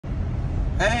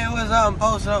Hey, what's up?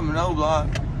 Post up, no block.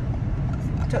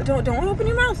 Don't open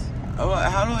your mouth. Oh,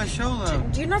 how do I show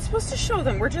them? You're not supposed to show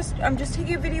them. I'm just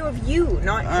taking a video of you,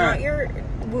 not your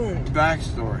wound.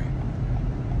 Backstory.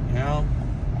 You know,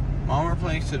 Mom were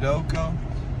playing Sudoku,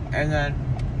 and then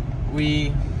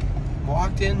we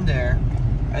walked in there,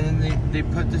 and then they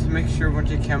put this mixture of a bunch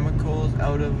of chemicals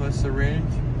out of a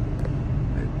syringe.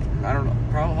 I don't know,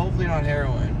 probably, hopefully not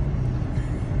heroin,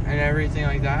 and everything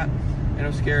like that. And it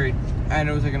was scary. And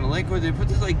it was like in a liquid. They put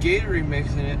this like Gatorade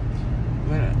mix in it.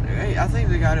 But I think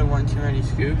they got it one too many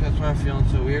scoops. That's why I'm feeling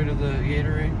so weird of the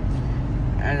Gatorade.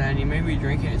 And then he made me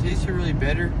drink it. It tasted really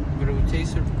bitter, but it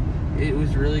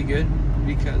was really good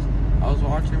because I was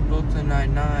watching Brooklyn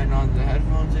Nine-Nine on the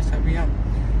headphones they sent me up.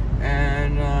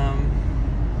 And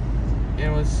it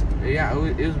was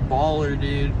baller,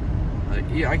 dude. Like,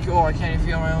 yeah, I can't even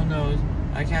feel my own nose.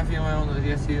 I can't feel my own nose.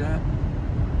 You guys see that?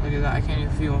 Look at that. I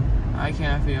can't feel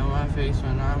my face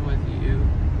when I'm with you.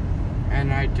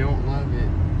 And I don't love it.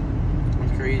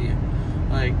 It's crazy.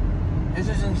 Like, it's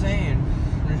just insane.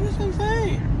 It's just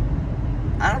insane.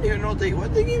 I don't even know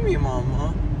what they give me,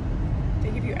 Mama.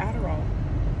 They give you Adderall.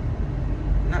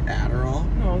 Not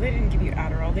Adderall. No, they didn't give you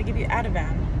Adderall. They give you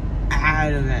Ativan.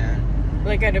 Ativan.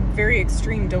 Like at a very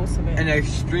extreme dose of it. An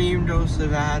extreme dose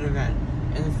of Ativan.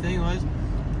 And the thing was,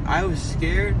 I was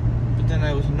scared, but then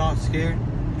I was not scared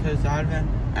because Ativan.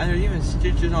 And there's even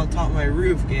stitches on top of my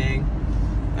roof, gang.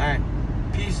 Alright,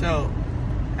 peace out.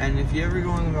 And if you ever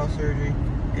go in the mouth surgery,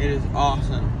 it is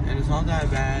awesome. And it's not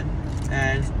that bad.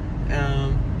 And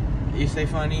you say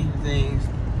funny things.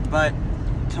 But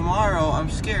tomorrow I'm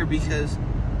scared because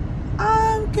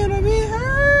I'm gonna be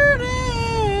hurt.